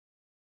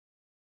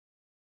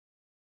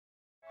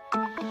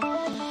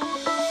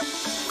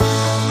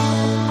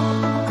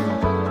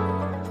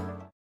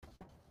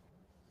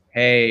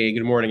Hey,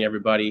 good morning,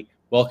 everybody.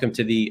 Welcome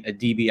to the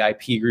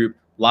DBIP Group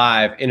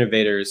Live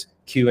Innovators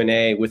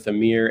Q&A with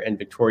Amir and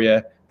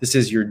Victoria. This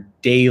is your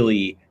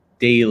daily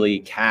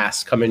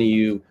cast coming to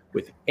you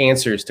with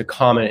answers to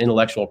common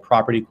intellectual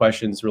property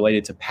questions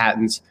related to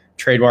patents,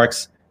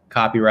 trademarks,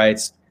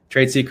 copyrights,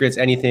 trade secrets,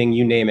 anything,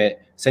 you name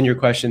it. Send your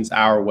questions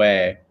our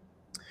way.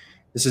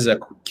 This is a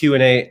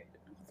Q&A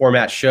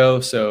format show,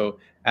 so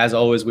as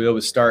always, we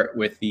always start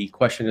with the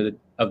question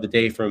of the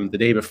day from the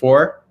day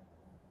before.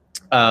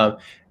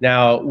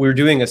 Now we're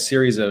doing a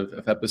series of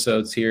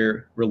episodes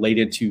here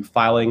related to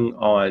filing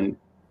on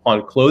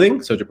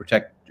clothing, so to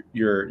protect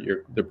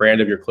the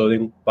brand of your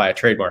clothing by a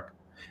trademark.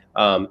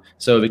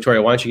 So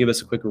Victoria, why don't you give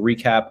us a quick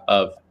recap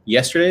of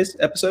yesterday's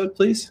episode,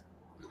 please?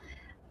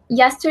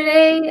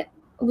 Yesterday,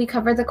 we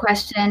covered the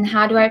question,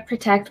 how do I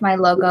protect my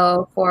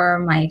logo for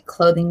my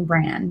clothing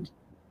brand?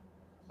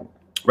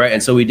 Right,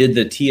 and so we did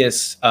the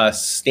TS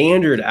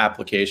standard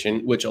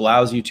application, which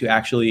allows you to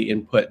actually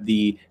input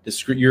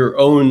your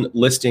own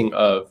listing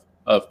of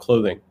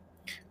clothing.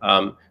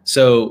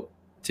 So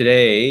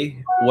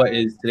today, what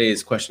is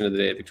today's question of the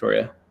day,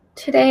 Victoria?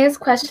 Today's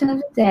question of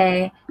the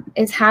day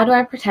is, how do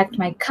I protect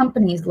my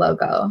company's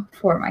logo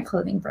for my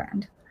clothing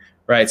brand?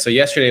 Right, so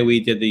yesterday we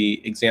did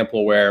the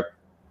example where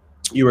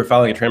you were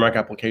filing a trademark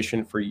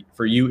application for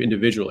you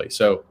individually.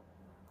 So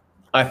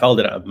I filed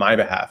it on my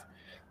behalf.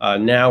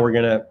 Now we're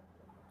gonna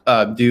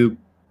do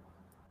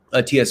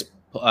a TS. Do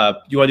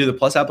you want to do the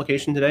Plus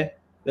application today,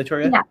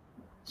 Victoria? Yeah,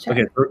 sure.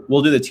 Okay,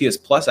 we'll do the TS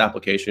Plus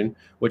application,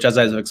 which, as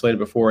I've explained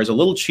before, is a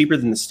little cheaper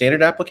than the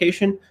standard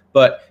application,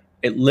 but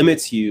it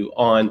limits you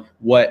on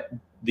what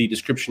the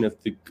description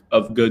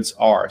of goods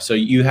are. So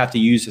you have to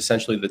use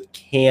essentially the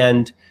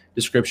canned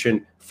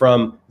description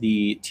from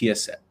the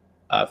TS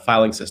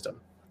filing system.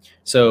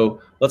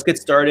 So let's get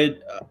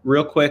started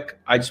real quick.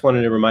 I just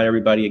wanted to remind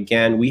everybody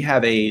again, we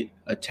have a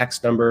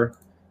text number.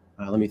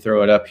 Let me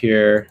throw it up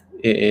here.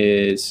 It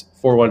is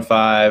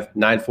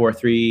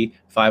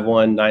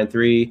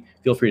 415-943-5193.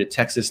 Feel free to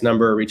text this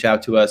number, reach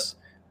out to us.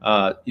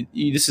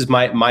 This is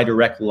my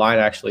direct line,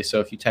 actually. So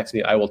if you text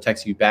me, I will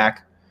text you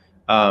back.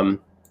 And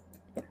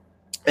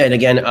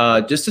again,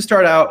 just to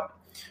start out,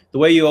 the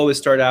way you always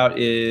start out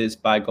is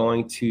by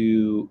going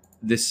to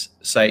this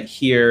site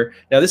here.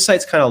 Now, this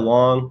site's kind of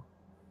long.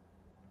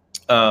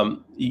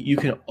 You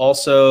could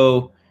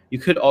also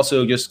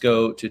just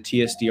go to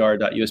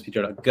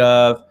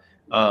tsdr.uspto.gov.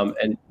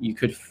 And you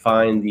could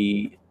find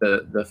the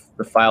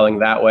filing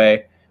that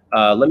way.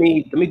 Let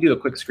me do a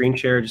quick screen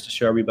share just to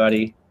show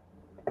everybody.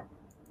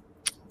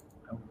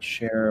 I'll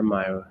share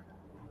my.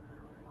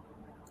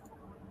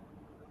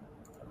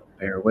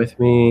 Bear with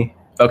me.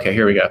 Okay,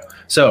 here we go.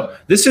 So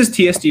this is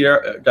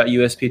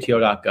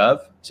tsdr.uspto.gov.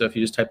 So if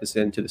you just type this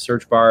into the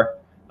search bar,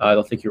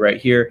 it'll take you right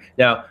here.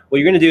 Now, what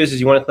you're going to do is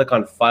you want to click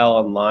on File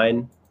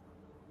Online.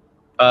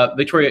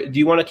 Victoria, do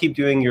you want to keep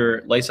doing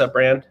your Lace Up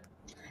brand?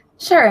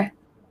 Sure.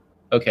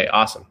 Okay,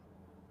 awesome.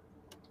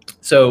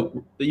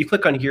 So you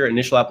click on here,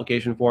 initial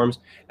application forms.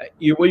 What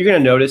you're going to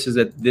notice is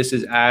that this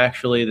is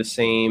actually the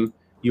same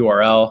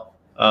URL.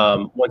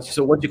 Once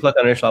you click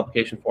on initial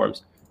application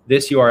forms,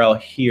 this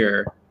URL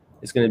here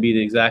is going to be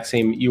the exact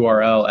same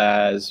URL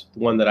as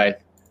the one that I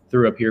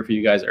threw up here for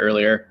you guys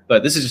earlier.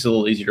 But this is just a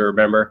little easier to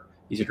remember,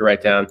 easier to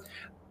write down.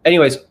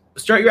 Anyways,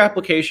 start your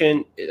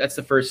application. That's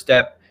the first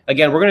step.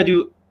 Again, we're going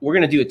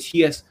to do a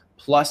TS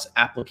Plus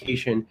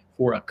application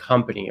for a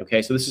company.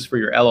 Okay, so this is for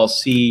your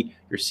LLC,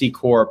 your C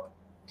Corp.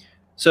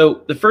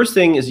 So the first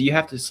thing is you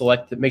have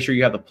to make sure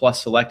you have the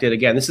Plus selected.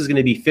 Again, this is going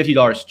to be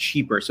 $50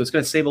 cheaper, so it's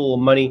going to save a little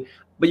money,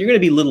 but you're going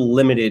to be a little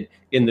limited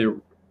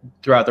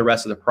throughout the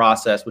rest of the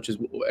process, which is,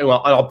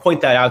 well, I'll point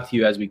that out to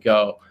you as we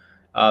go.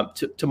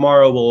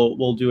 Tomorrow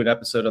we'll do an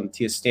episode on the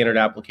TS standard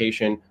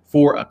application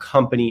for a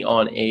company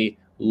on a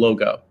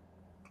logo.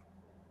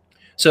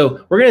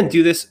 So we're going to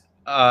do this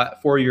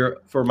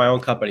for my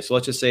own company. So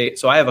let's just say,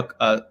 so I have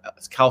a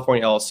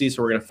California LLC,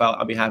 so we're going to file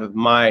on behalf of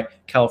my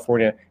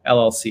California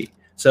LLC.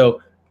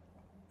 So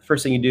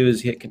first thing you do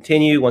is hit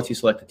continue once you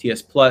select the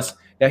TS Plus.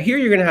 Now here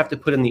you're going to have to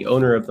put in the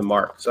owner of the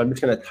mark. So I'm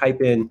just going to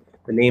type in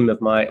the name of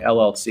my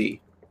LLC.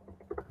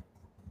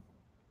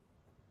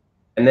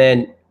 And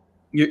then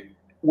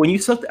when you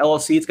select the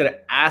LLC, it's going to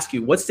ask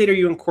you, what state are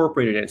you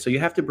incorporated in? So you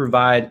have to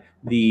provide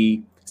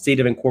the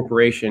state of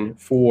incorporation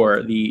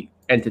for the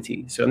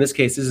entity. So in this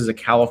case, this is a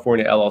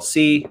California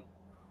LLC.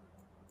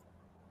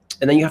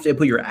 And then you have to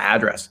input your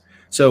address.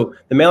 So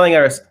the mailing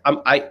address,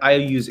 I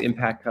use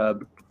Impact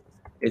Hub.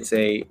 It's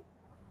a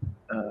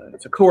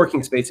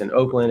co-working space in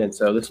Oakland. And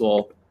so I'll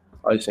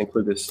just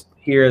include this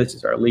here. This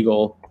is our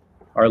legal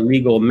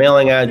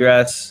mailing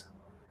address.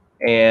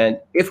 And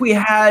if we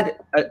had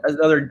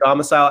another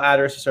domicile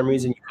address for some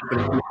reason,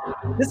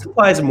 this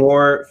applies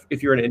more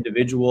if you're an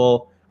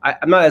individual.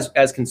 I'm not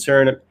as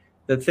concerned.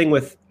 The thing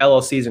with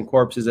LLCs and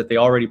corps is that they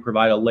already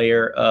provide a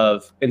layer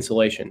of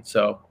insulation,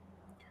 so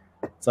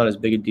it's not as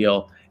big a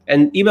deal.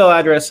 And email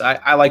address,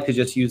 I like to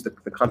just use the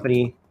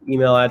company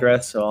email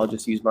address, so I'll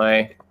just use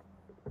my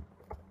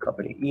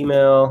company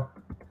email,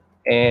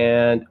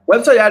 and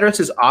website address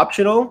is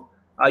optional.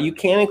 You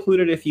can include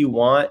it if you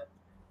want.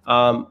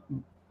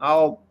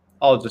 I'll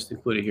just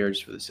include it here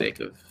just for the sake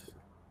of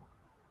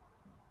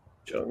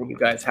showing you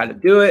guys how to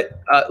do it.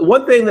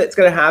 One thing that's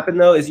going to happen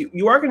though is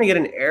you are going to get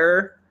an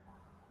error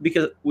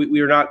because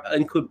we are not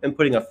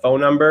inputting a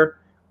phone number.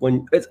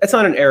 When it's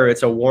not an error,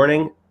 it's a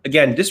warning.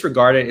 Again,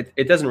 disregard it.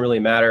 It doesn't really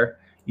matter.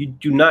 You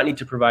do not need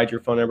to provide your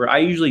phone number. I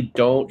usually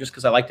don't, just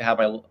because I like to have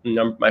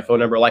my phone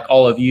number, like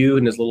all of you,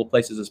 in as little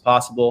places as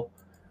possible.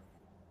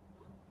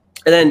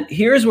 And then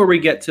here's where we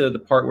get to the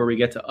part where we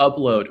get to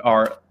upload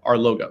our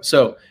logo.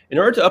 So in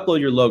order to upload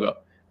your logo,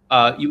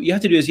 you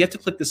have to do is you have to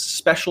click this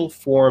special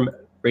form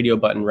radio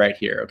button right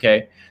here,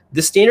 okay?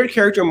 The standard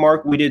character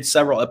mark, we did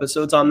several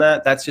episodes on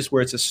that. That's just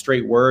where it's a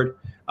straight word.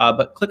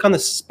 But click on the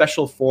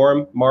special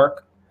form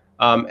mark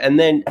and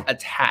then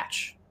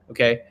attach,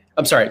 okay?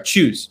 I'm sorry,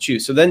 choose.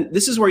 So then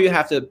this is where you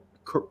have to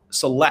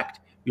select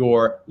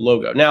your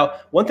logo.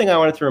 Now, one thing I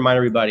wanted to remind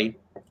everybody,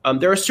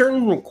 there are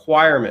certain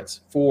requirements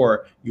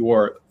for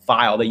your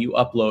file that you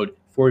upload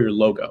for your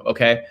logo,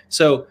 okay?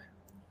 So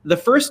the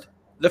first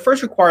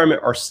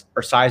requirement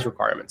are size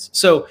requirements.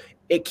 So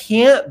it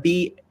can't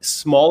be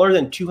smaller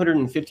than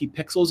 250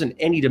 pixels in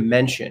any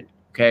dimension,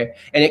 okay?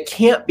 And it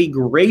can't be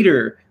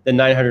greater than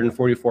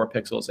 944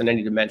 pixels in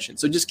any dimension.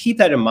 So just keep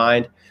that in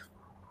mind.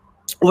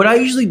 What I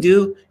usually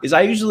do is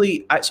I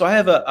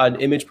have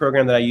an image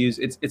program that I use.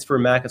 It's for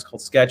Mac. It's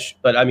called Sketch.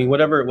 But I mean,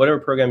 whatever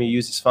program you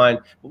use is fine.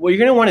 But what you're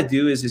going to want to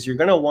do is you're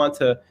going to want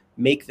to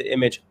make the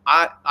image.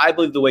 I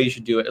believe the way you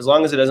should do it, as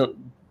long as it doesn't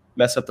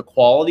mess up the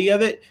quality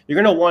of it,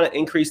 you're going to want to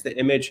increase the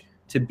image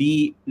to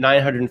be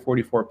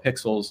 944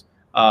 pixels,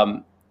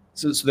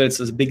 so that it's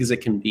as big as it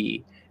can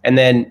be. And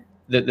then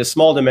the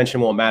small dimension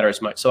won't matter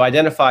as much. So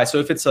identify. So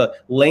if it's a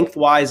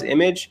lengthwise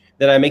image,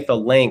 then I make the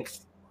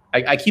length.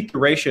 I keep the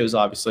ratios,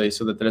 obviously,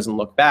 so that doesn't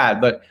look bad,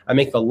 but I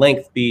make the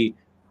length be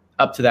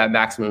up to that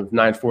maximum of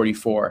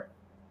 944.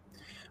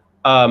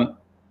 The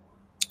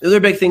other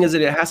big thing is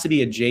that it has to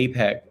be a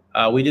JPEG.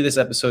 We did this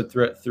episode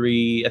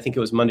 3, I think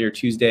it was Monday or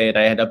Tuesday, and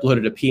I had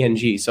uploaded a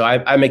PNG. So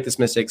I make this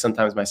mistake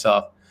sometimes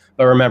myself.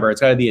 But remember, it's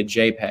got to be a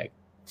JPEG.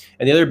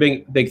 And the other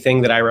big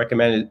thing that I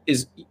recommend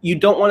is you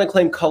don't want to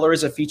claim color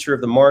as a feature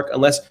of the mark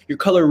unless your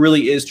color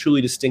really is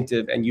truly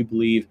distinctive and you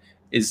believe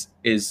is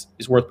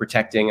worth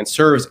protecting and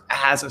serves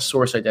as a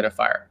source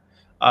identifier.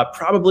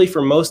 Probably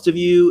for most of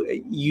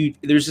you,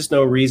 there's just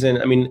no reason.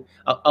 I mean,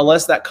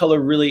 unless that color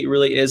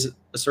really is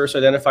a source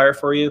identifier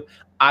for you,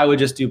 I would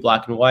just do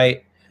black and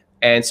white.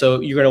 And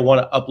so you're going to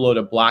want to upload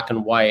a black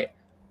and white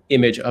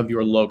image of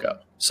your logo.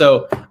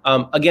 So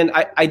again,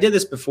 I did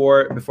this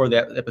before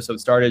the episode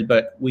started,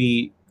 but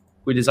we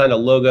designed a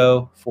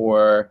logo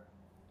for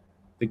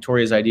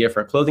Victoria's Idea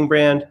for a clothing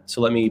brand. So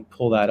let me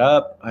pull that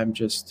up. I'm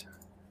just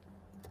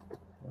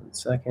 1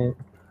 second.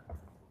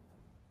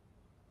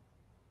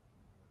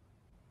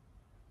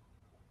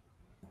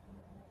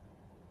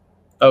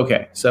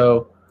 Okay,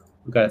 so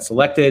we've got it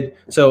selected.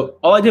 So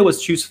all I did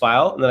was choose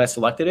file, and then I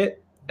selected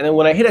it. And then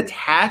when I hit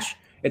attach,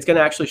 it's going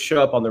to actually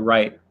show up on the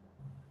right.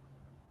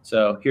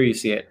 So here you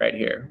see it right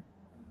here.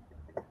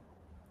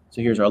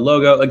 So here's our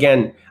logo.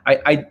 Again,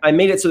 I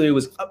made it so that it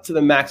was up to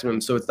the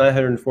maximum. So it's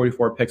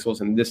 944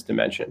 pixels in this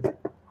dimension.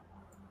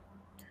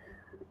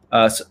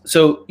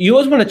 So you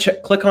always want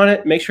to click on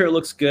it, make sure it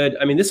looks good.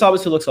 I mean, this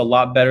obviously looks a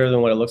lot better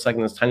than what it looks like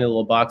in this tiny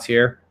little box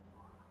here.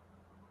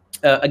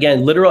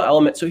 Again, literal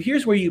element. So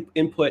here's where you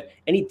input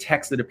any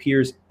text that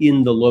appears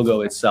in the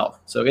logo itself.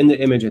 So in the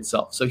image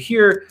itself. So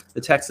here,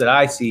 the text that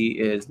I see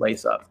is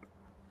lace up.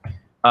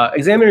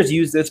 Examiners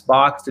use this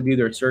box to do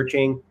their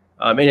searching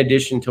in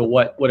addition to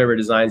whatever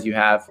designs you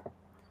have.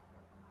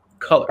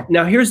 Color.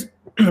 Now here's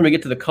when we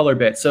get to the color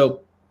bit.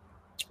 So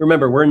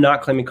remember, we're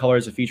not claiming color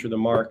as a feature of the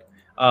mark.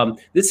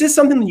 This is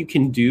something that you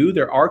can do.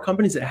 There are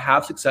companies that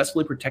have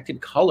successfully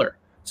protected color.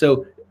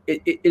 So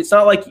it's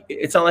not like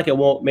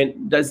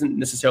it doesn't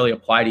necessarily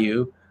apply to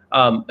you.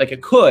 Like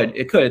it could,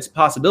 it's a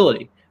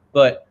possibility,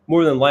 but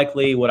more than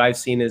likely what I've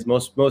seen is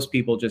most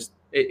people just,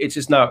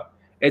 it's not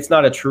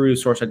a true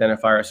source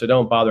identifier. So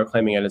don't bother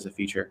claiming it as a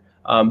feature.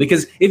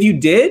 Because if you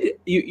did,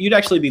 you'd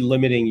actually be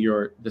limiting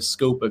the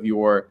scope of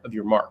your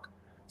mark.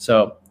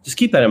 So just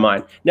keep that in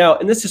mind. Now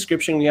in this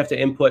description, we have to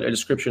input a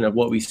description of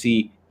what we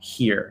see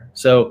here.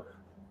 So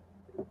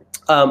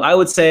I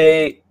would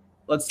say,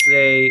 let's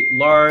say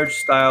large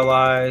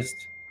stylized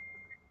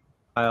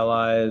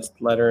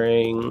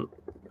lettering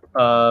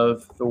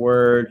of the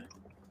word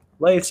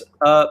lace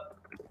up,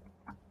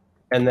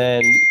 and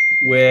then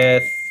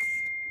with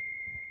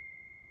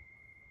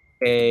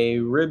a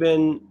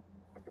ribbon,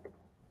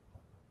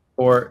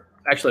 or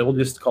actually we'll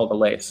just call it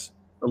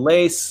the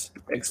lace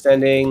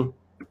extending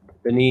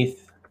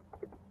beneath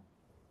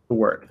the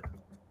word.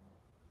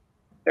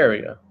 There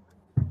we go.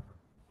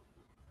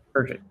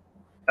 Perfect.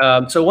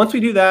 So once we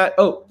do that,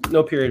 oh,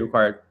 no period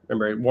required.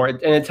 Remember,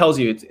 and it tells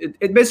you,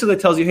 it basically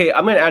tells you, hey,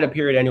 I'm going to add a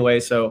period anyway,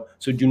 so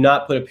do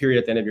not put a period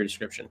at the end of your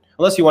description,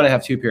 unless you want to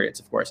have 2 periods,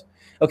 of course.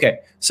 Okay,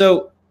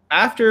 so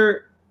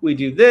after we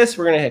do this,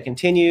 we're going to hit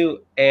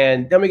continue.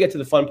 And then we get to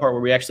the fun part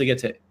where we actually get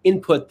to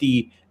input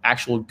the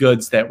actual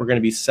goods that we're going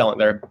to be selling,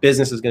 that our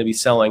business is going to be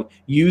selling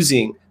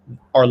using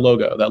our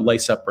logo, that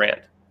Lace Up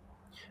brand.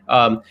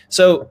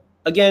 So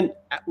again,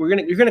 you're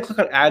going to click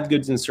on add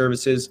goods and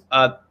services.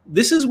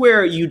 This is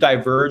where you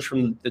diverge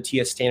from the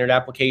TS standard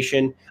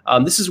application.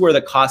 This is where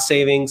the cost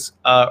savings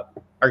are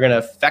going to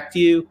affect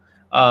you.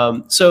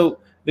 So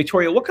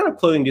Victoria, what kind of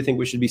clothing do you think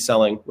we should be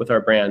selling with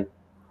our brand?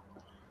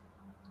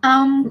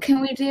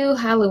 Can we do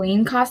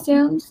Halloween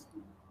costumes?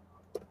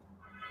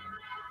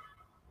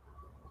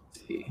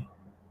 Let's see.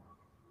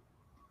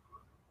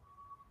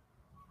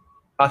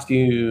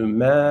 Costume,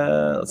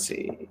 let's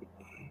see.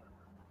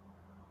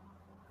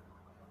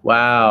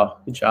 Wow,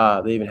 good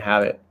job. They even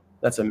have it.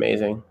 That's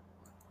amazing.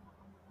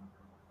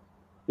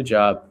 Good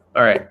job.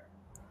 All right,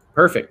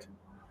 perfect.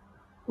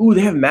 Ooh,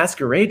 they have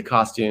masquerade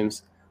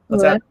costumes.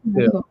 Let's add them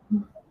too.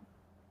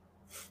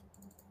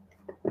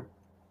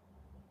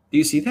 Do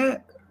you see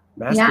that?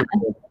 Masquerade.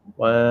 Yeah.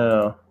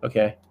 Wow.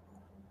 Okay.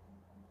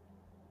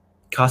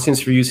 Costumes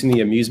for use in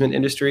the amusement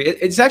industry.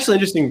 It's actually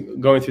interesting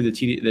going through the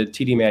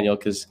TD manual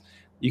because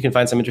you can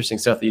find some interesting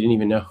stuff that you didn't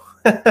even know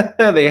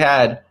they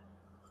had.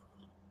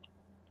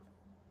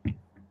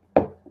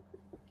 You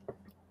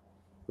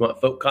want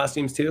folk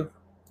costumes too?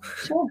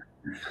 Sure.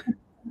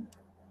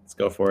 Let's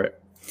go for it.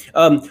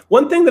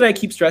 One thing that I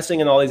keep stressing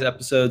in all these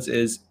episodes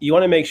is you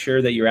want to make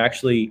sure that you're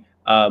actually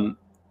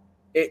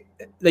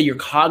that you're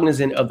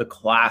cognizant of the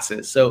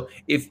classes. So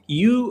if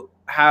you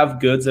have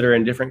goods that are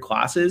in different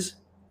classes,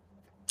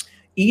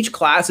 each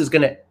class is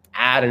going to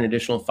add an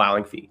additional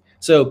filing fee.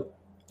 So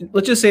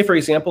let's just say, for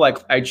example,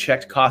 I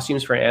checked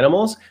costumes for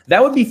animals.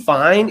 That would be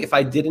fine if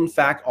I did, in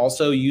fact,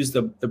 also use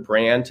the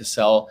brand to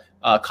sell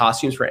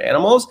costumes for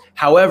animals.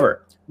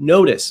 However,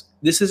 notice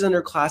this is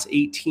under class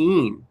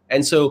 18.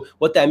 And so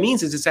what that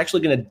means is it's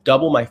actually going to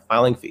double my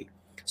filing fee.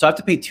 So I have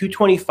to pay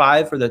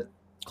 $225 for the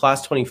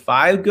class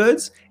 25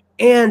 goods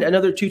and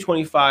another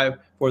 $225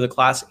 for the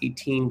class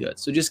 18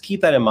 goods. So just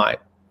keep that in mind.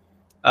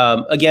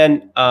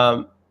 Again,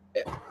 I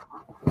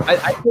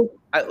think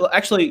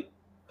actually,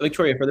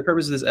 Victoria, for the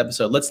purpose of this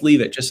episode, let's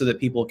leave it just so that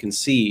people can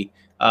see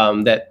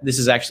that this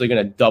is actually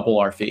going to double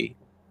our fee.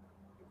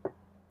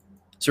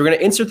 So we're going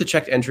to insert the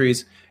checked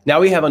entries. Now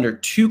we have under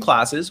 2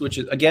 classes, which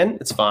is, again,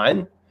 it's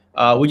fine.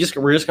 We're just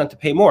going to have to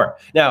pay more.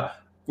 Now,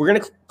 we're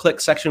going to click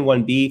Section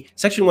 1B.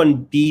 Section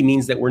 1B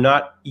means that we're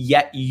not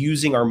yet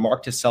using our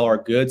mark to sell our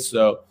goods.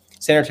 So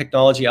Standard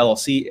Technology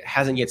LLC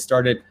hasn't yet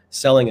started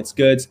selling its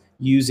goods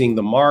using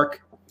the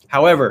mark.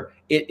 However,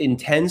 it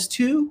intends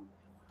to,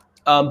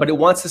 but it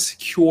wants to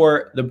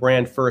secure the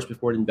brand first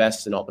before it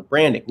invests in all the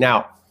branding.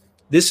 Now,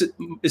 this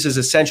is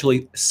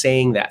essentially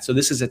saying that. So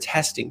this is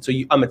attesting. So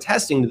I'm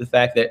attesting to the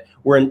fact that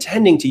we're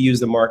intending to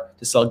use the mark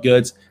to sell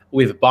goods.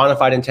 We have a bona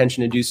fide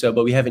intention to do so,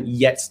 but we haven't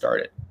yet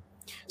started.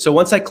 So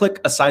once I click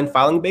Assign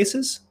Filing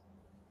Basis,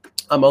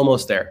 I'm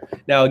almost there.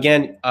 Now,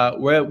 again,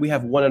 we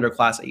have one under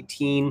Class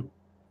 18.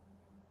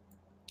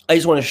 I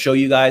just want to show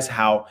you guys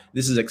how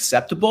this is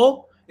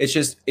acceptable.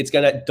 It's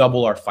going to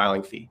double our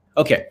filing fee.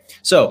 Okay,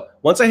 so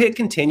once I hit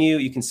continue,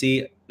 you can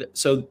see,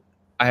 so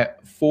I have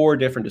 4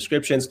 different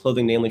descriptions,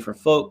 clothing namely for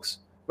folk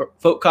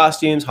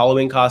costumes,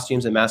 Halloween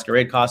costumes, and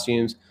masquerade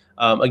costumes.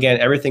 Again,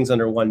 everything's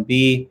under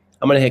 1B.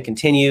 I'm going to hit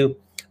continue,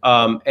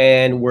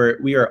 and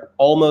we are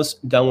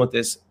almost done with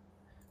this.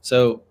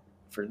 So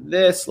for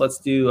this, let's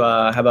do,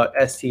 how about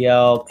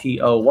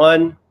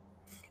STLTO1?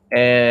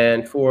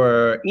 And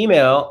for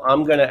email,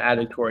 I'm going to add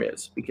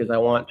Victoria's because I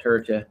want her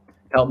to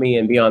help me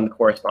and be on the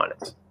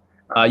correspondence.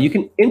 You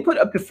can input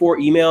up to 4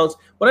 emails.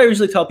 What I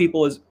usually tell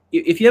people is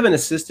if you have an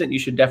assistant, you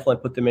should definitely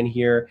put them in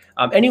here.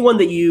 Anyone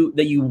that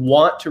you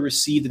want to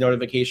receive the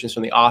notifications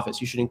from the office,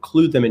 you should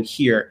include them in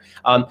here.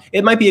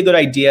 It might be a good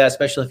idea,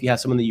 especially if you have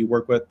someone that you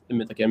work with,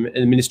 like an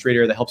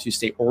administrator that helps you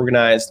stay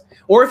organized,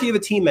 or if you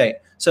have a teammate.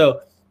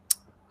 So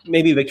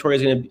maybe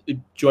Victoria's going to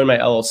join my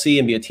LLC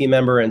and be a team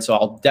member, and so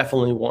I'll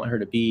definitely want her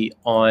to be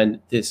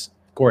on this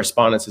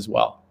correspondence as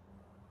well.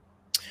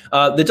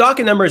 The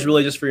docket number is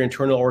really just for your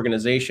internal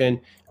organization.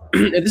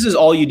 If this is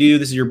all you do,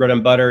 this is your bread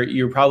and butter,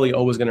 you're probably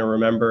always going to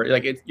remember.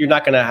 You're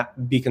not going to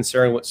be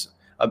concerned with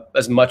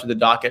as much of the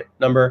docket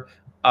number.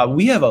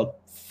 We have a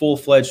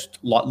full-fledged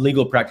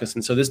legal practice,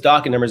 and so this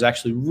docket number is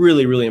actually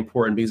really, really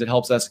important because it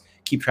helps us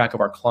keep track of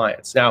our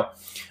clients. Now,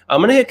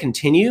 I'm going to hit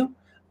continue,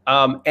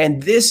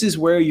 and this is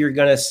where you're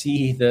going to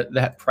see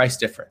that price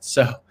difference.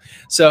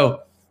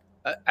 So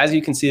as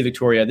you can see,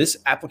 Victoria, this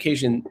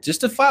application,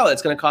 just to file it,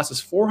 it's going to cost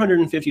us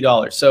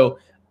 $450. So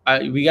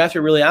we have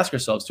to really ask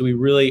ourselves, are we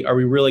really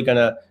going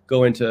to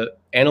go into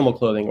animal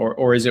clothing,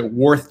 or is it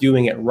worth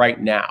doing it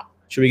right now?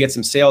 Should we get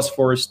some sales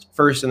first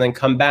and then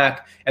come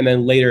back and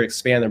then later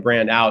expand the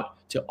brand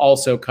out to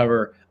also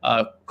cover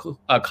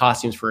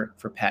costumes for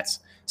pets?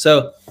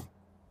 So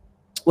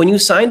when you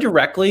sign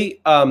directly,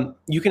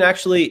 you can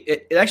actually,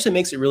 it actually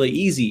makes it really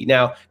easy.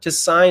 Now to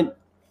sign,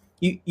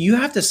 you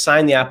have to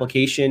sign the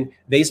application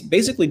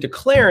basically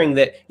declaring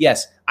that,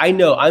 yes, I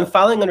know I'm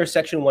filing under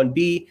Section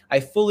 1B. I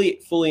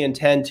fully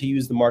intend to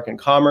use the mark in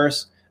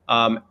commerce.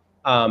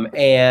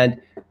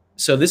 And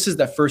so this is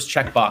the first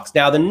checkbox.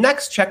 Now the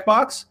next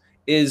checkbox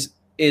is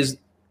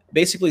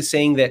basically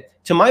saying that,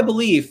 to my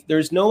belief,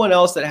 there's no one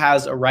else that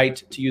has a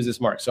right to use this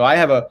mark. So I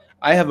have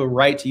a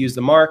right to use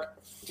the mark,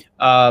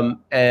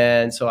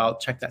 and so I'll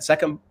check that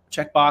second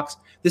checkbox.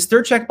 This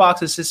third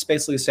checkbox is just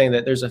basically saying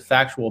that there's a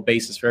factual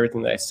basis for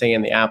everything that I say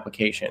in the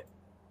application.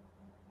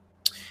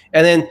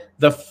 And then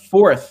the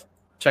fourth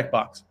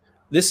checkbox,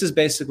 this is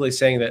basically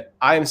saying that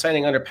I am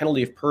signing under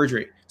penalty of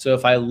perjury. So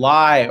if I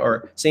lie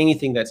or say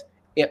anything that's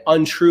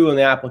untrue in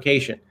the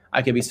application,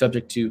 I could be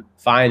subject to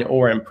fine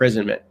or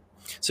imprisonment.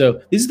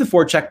 So these are the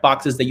four check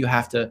boxes that you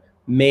have to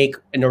make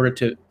in order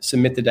to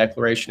submit the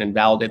declaration and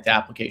validate the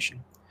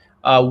application.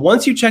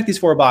 Once you check these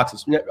four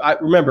boxes,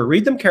 remember,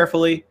 read them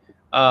carefully.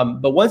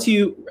 But once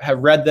you have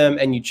read them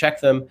and you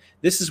check them,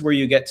 this is where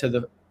you get to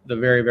the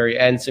very, very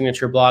end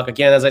signature block.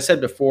 Again, as I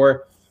said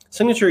before,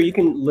 signature, you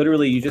can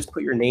literally, you just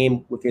put your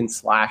name within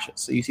slashes.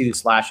 So you see these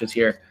slashes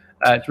here.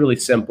 It's really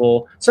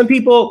simple. Some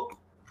people,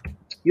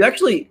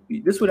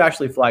 this would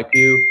actually fly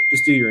too.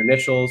 Just do your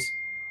initials.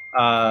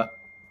 I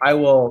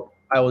will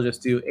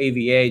just do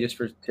AVA just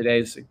for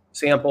today's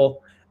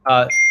sample.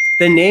 The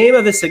name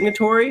of the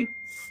signatory,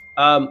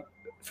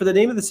 for the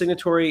name of the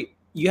signatory,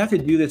 you have to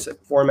do this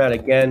format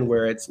again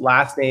where it's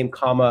last name,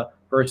 comma,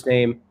 first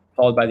name,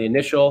 followed by the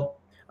initial.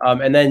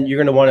 And then you're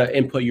going to want to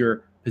input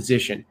your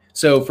position.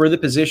 So for the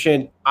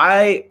position,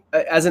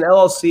 as an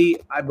LLC,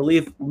 I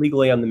believe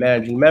legally I'm the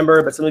managing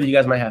member, but some of you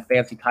guys might have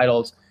fancy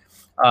titles.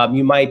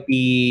 You might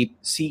be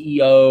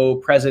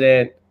CEO,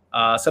 president.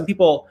 Some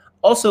people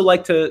also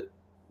like to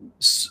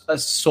a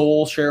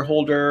sole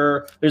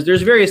shareholder.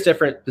 There's various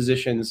different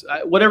positions.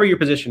 Whatever your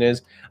position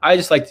is, I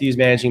just like to use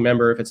managing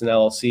member if it's an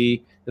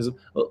LLC. Because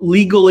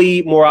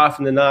legally, more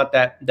often than not,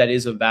 that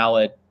is a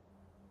valid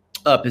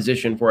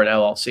position for an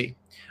LLC.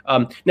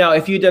 Now,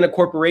 if you've done a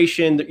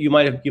corporation, you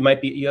might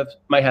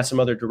have some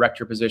other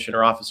director position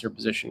or officer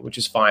position, which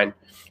is fine.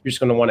 You're just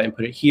going to want to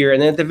input it here,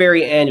 and then at the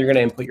very end, you're going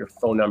to input your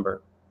phone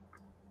number.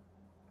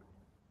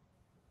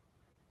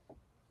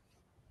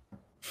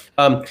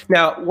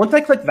 Now, once I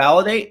click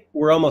validate,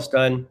 we're almost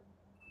done.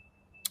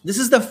 This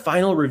is the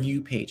final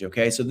review page,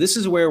 okay? So this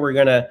is where we're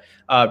gonna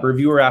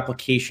review our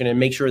application and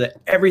make sure that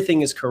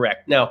everything is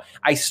correct. Now,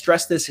 I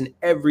stress this in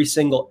every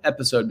single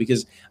episode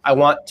because I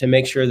want to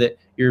make sure that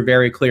you're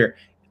very clear.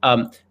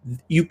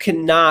 You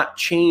cannot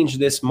change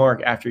this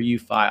mark after you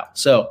file.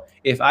 So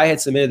if I had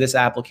submitted this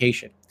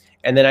application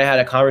and then I had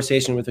a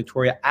conversation with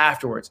Victoria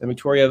afterwards, and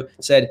Victoria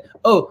said,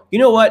 oh, you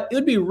know what? It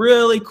would be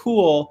really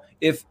cool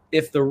if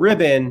the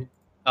ribbon,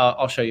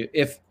 I'll show you,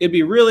 it'd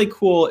be really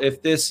cool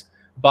if this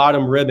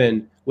bottom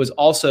ribbon was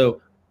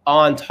also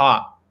on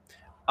top.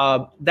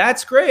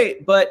 That's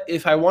great, but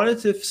if I wanted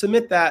to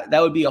submit that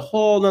would be a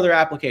whole nother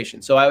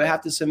application. So I would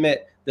have to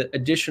submit the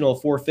additional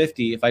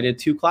 $450 if I did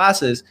 2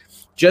 classes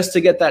just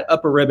to get that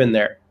upper ribbon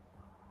there.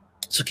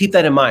 So keep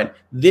that in mind.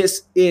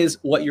 This is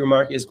what your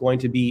mark is going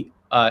to be,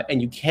 and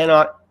you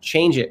cannot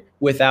change it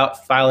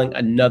without filing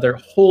another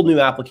whole new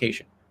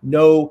application.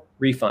 No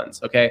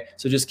refunds, okay?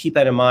 So just keep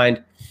that in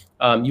mind.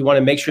 You want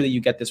to make sure that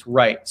you get this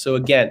right. So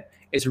again,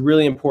 it's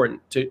really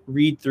important to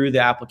read through the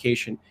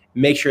application,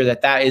 make sure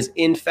that that is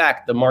in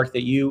fact the mark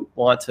that you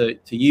want to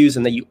use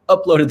and that you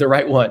uploaded the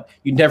right one.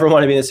 You never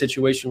want to be in a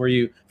situation where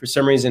you, for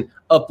some reason,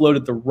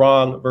 uploaded the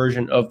wrong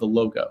version of the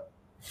logo.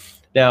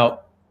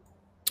 Now,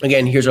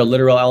 again, here's our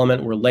literal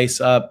element. We're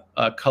lace up.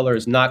 Color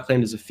is not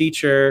claimed as a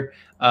feature.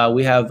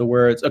 We have the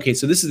words. Okay,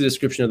 so this is the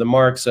description of the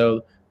mark.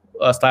 So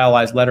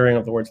stylized lettering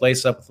of the words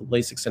lace up with the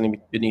lace extending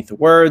beneath the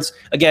words.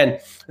 Again,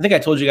 I think I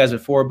told you guys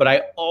before, but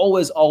I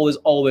always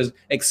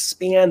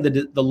expand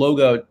the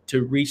logo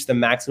to reach the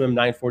maximum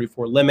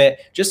 944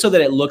 limit, just so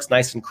that it looks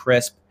nice and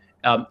crisp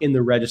in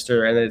the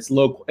register, and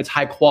it's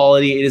high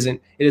quality.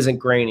 It isn't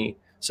grainy.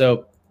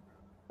 So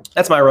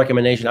that's my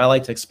recommendation. I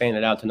like to expand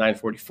it out to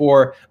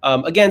 944.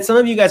 Again, some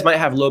of you guys might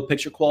have low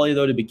picture quality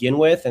though to begin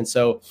with, and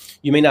so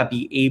you may not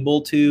be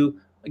able to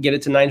get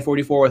it to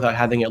 944 without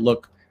having it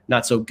look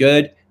not so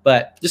good.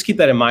 But just keep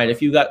that in mind.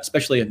 If you've got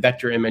especially a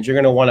vector image, you're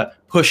going to want to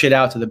push it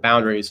out to the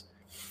boundaries.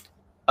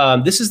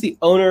 This is the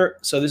owner.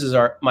 So this is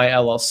my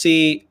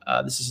LLC.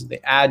 This is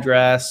the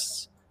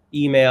address,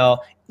 email.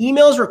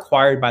 Email is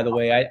required, by the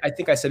way. I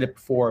think I said it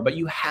before, but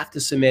you have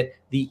to submit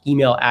the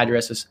email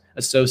addresses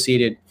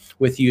associated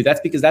with you.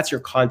 That's because that's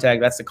your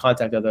contact. That's the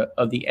contact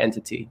of the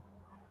entity.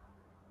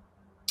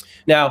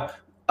 Now,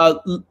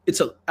 it's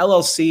a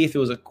LLC. If it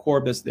was a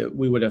corp,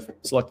 we would have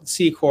selected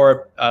C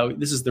corp.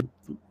 This is the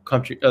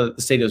country, the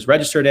state it was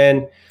registered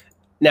in.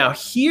 Now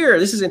here,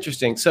 this is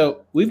interesting.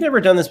 So we've never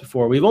done this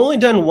before. We've only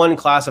done 1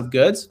 class of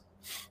goods.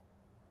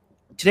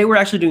 Today we're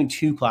actually doing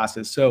 2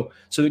 classes. So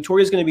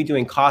Victoria's going to be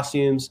doing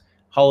costumes,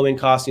 Halloween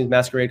costumes,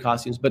 masquerade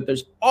costumes, but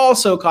there's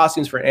also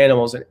costumes for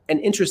animals. And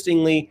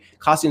interestingly,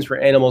 costumes for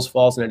animals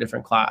falls in a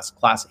different class,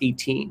 class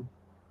 18.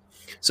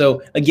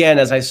 So again,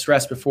 as I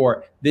stressed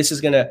before, this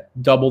is going to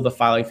double the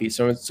filing fee.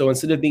 So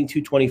instead of being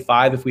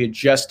 $225, if we had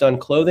just done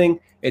clothing,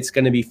 it's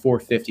going to be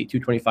 $450,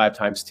 $225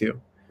 times 2.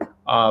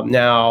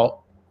 Now,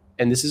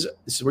 And this is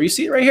where you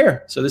see it right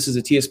here. So this is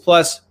a TS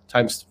Plus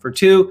times for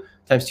 2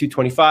 times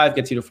 225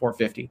 gets you to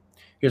 450.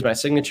 Here's my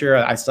signature.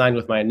 I signed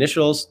with my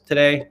initials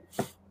today.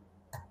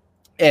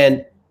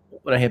 And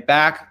when I hit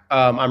back,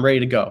 I'm ready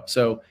to go.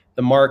 So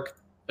the mark,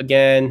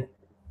 again,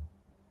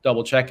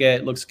 double check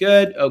it. Looks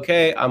good.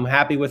 Okay, I'm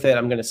happy with it.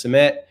 I'm going to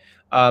submit.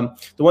 The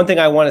one thing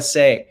I want to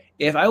say,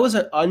 if I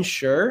wasn't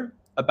unsure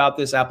about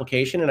this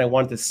application and I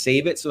wanted to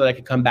save it so that I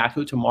could come back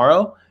to it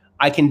tomorrow,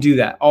 I can do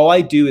that. All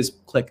I do is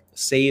click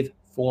Save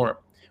Form.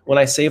 When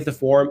I save the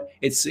form,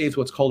 it saves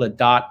what's called a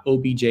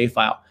 .obj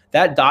file.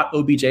 That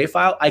 .obj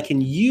file I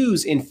can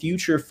use in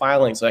future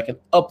filing. So I can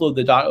upload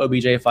the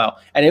 .obj file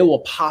and it will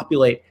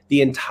populate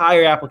the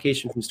entire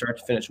application from start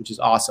to finish, which is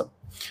awesome.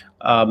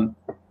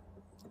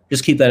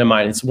 Just keep that in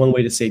mind. It's one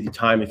way to save you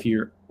time if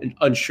you're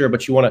unsure,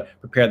 but you want to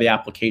prepare the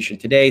application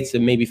today to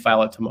maybe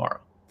file it tomorrow.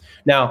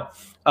 Now,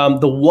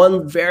 the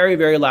one very,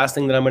 very last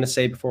thing that I'm going to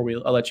say before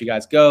I'll let you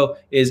guys go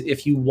is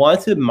if you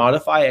want to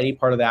modify any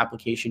part of the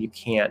application, you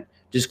can.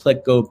 Just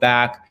click Go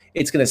Back.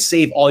 It's going to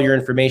save all your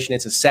information.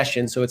 It's a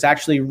session, so it's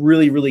actually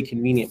really, really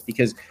convenient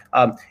because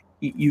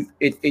you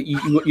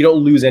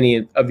don't lose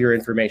any of your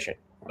information.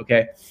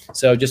 Okay,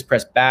 so just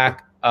press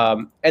back,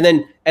 and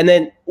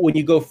then when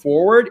you go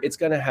forward, it's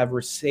going to have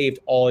saved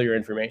all your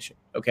information.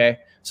 Okay,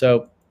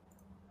 so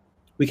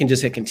we can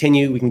just hit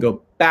continue. We can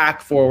go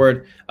back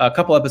forward. A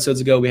couple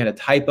episodes ago, we had a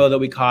typo that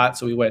we caught,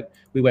 so we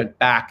went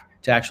back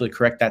to actually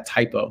correct that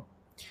typo.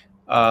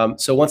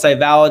 So once I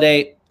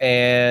validate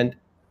and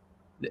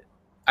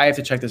I have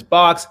to check this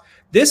box.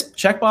 This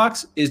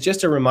checkbox is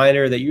just a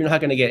reminder that you're not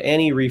going to get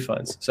any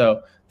refunds.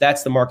 So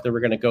that's the mark that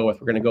we're going to go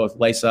with. We're going to go with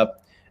Lace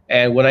Up.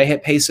 And when I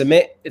hit Pay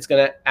Submit, it's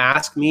going to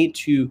ask me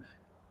to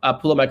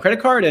pull up my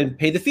credit card and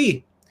pay the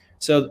fee.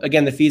 So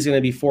again, the fee is going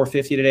to be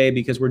 $450 today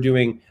because we're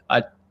doing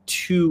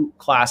 2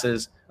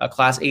 classes,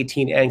 Class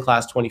 18 and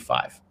Class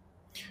 25.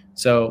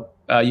 So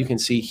you can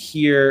see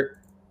here,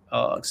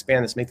 I'll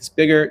expand this, make this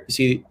bigger. You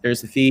see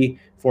there's the fee,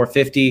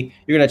 $450.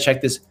 You're going to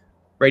check this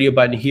radio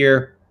button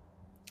here.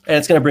 And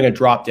it's going to bring a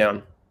drop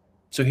down.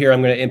 So here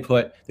I'm going to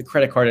input the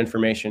credit card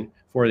information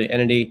for the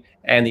entity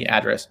and the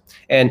address.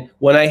 And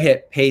when I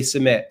hit Pay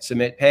Submit,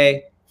 Submit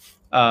Pay,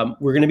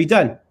 we're going to be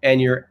done.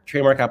 And your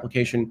trademark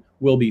application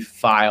will be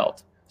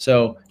filed.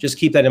 So just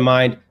keep that in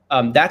mind.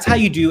 That's how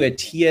you do a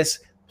TS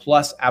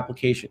Plus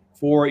application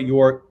for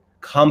your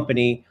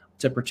company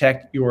to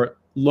protect your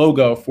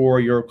logo for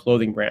your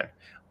clothing brand.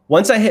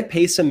 Once I hit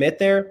Pay Submit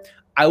there,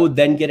 I would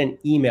then get an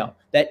email.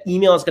 That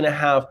email is going to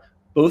have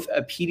both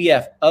a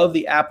PDF of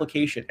the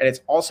application, and it's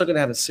also going to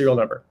have a serial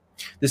number.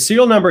 The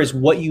serial number is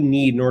what you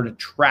need in order to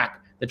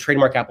track the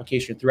trademark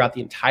application throughout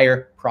the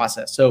entire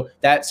process. So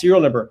that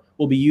serial number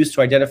will be used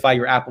to identify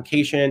your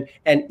application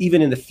and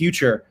even in the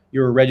future,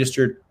 your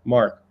registered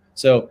mark.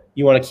 So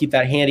you want to keep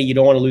that handy. You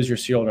don't want to lose your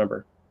serial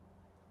number.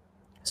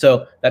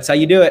 So that's how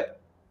you do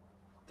it.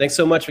 Thanks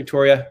so much,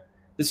 Victoria.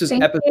 This was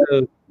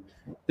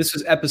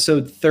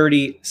episode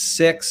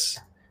 36.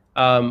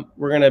 We're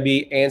going to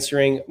be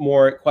answering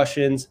more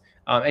questions.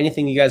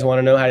 Anything you guys want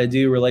to know how to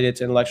do related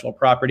to intellectual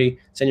property,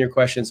 send your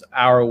questions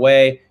our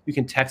way. You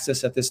can text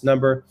us at this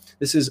number.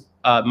 This is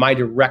my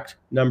direct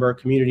number,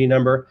 community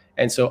number,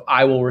 and so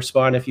I will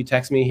respond if you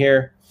text me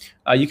here.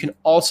 You can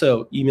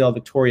also email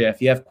Victoria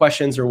if you have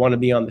questions or want to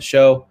be on the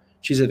show.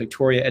 She's at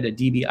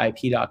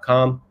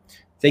victoria@dbip.com.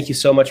 Thank you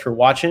so much for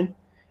watching,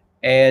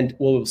 and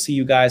we'll see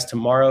you guys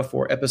tomorrow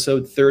for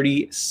episode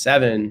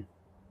 37.